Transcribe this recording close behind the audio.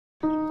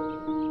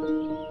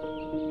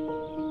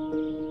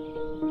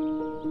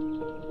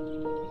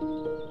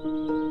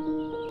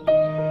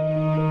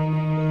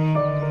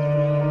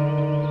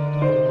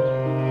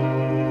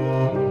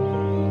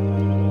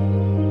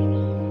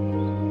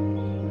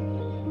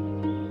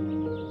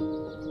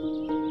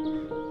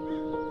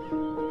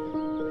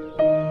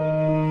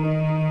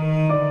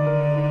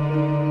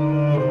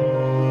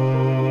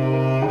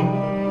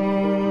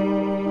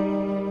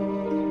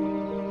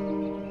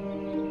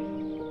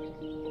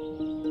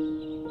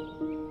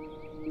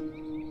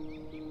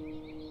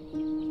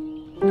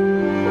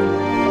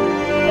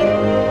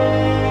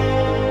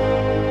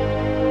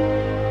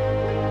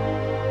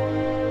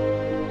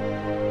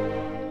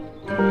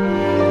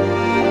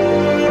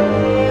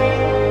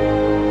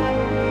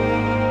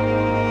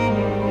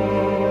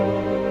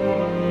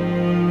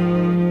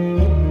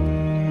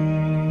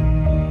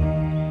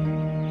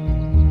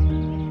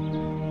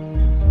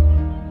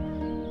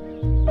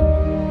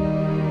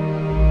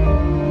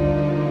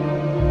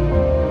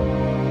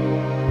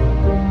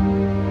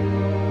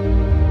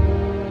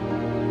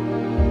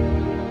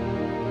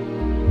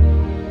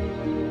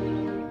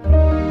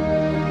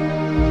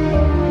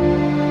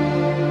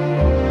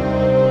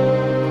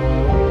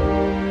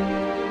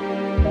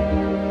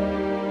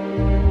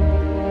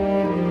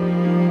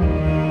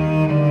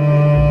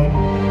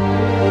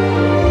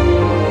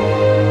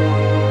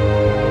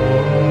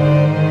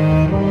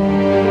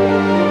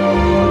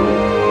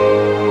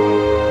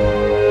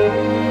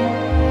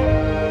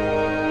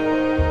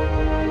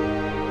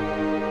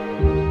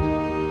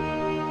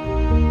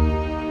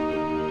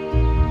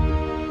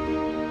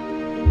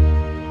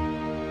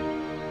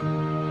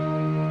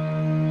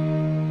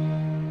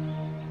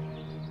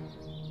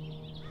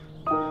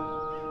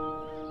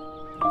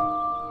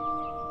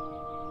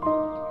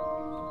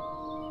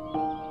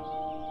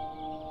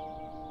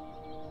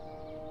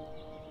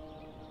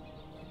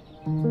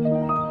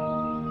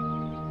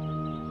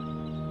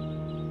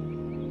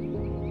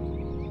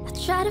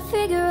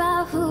figure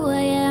out who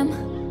I am.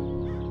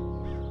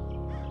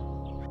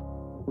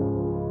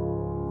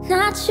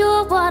 Not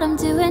sure what I'm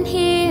doing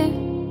here,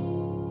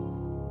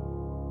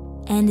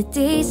 and the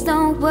days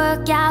don't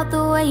work out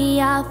the way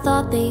I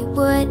thought they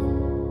would.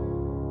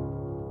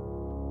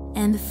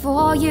 And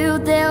before you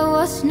there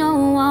was no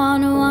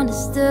one who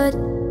understood.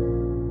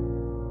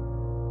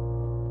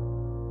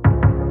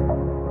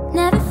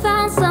 Never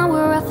found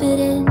somewhere I fit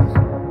in.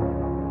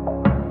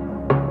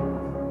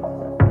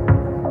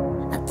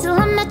 Until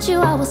I met you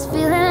I was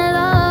feeling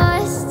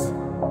lost,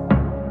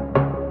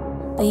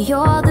 but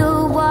you're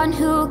the one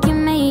who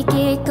can make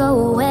it go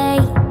away.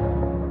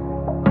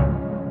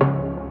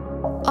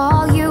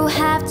 All you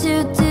have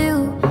to do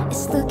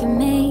is look at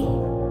me.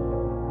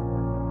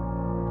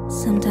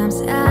 Sometimes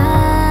I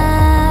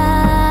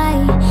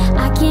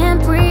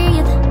can't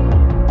breathe,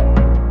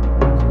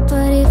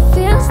 but it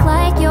feels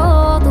like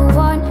you're the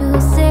one who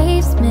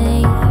saves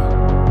me.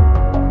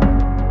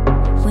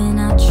 When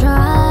I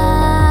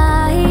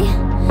try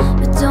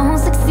but don't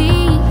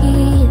succeed,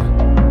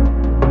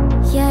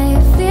 yeah,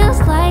 it feels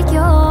like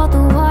you're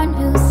the one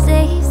who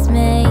saves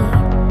me,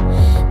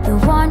 the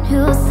one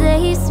who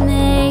saves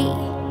me.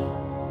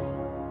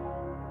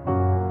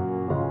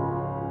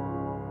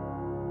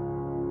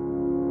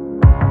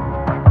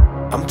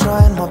 I'm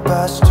trying my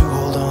best to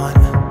hold on.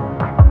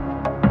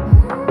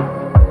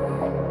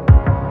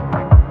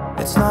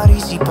 It's not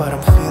easy, but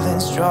I'm feeling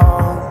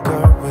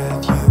stronger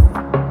with you.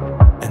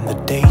 And the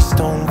days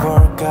don't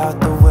work out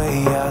the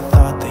way I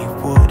thought they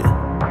would.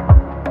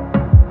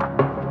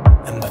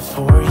 And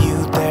before you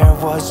there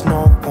was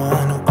no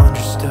one who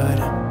understood.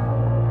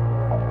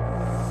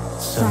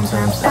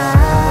 Sometimes I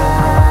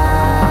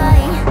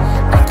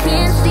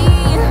can't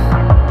see,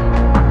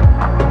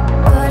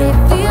 but it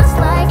feels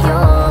like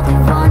you're the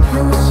one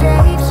who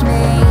saves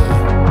me.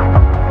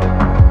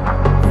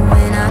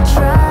 When I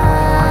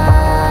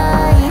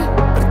try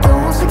but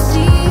don't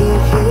succeed,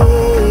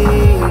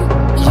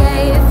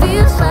 yeah, it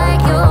feels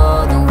like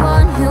you're the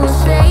one who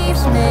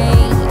saves me,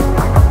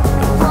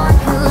 the one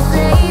who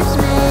saves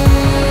me.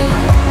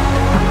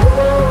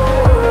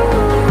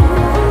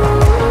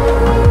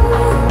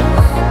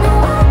 No,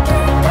 I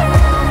can't get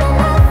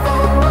enough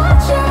of what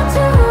you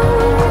do.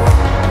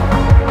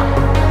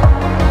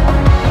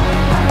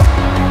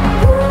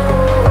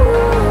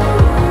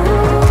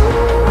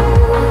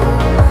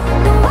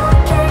 No, I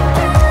can't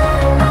get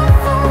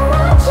enough of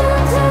what you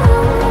do.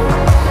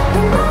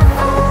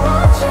 Enough of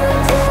what you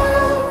do.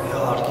 Ja,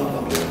 Artur,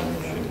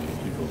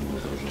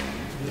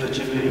 dla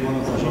Ciebie,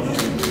 Iwona,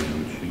 zarządzam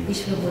I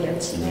ślubuję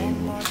Ci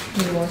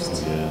miłość,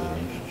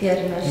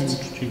 wierność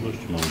uczciwość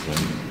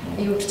małżeństwa.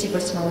 i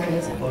uczciwość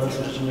małżeństwa. oraz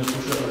uczciwie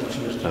duszę, ale Ci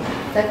jeszcze.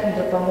 Tak mi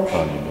dopomóż,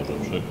 Panie Boże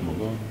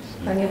Wszechmogący,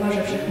 Panie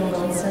Boże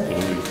Wszechmogący,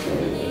 Trójcy,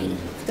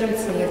 w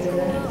Trójcy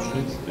Jedyny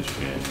wszyscy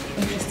święci.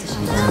 i wszyscy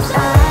święci.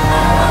 Sometimes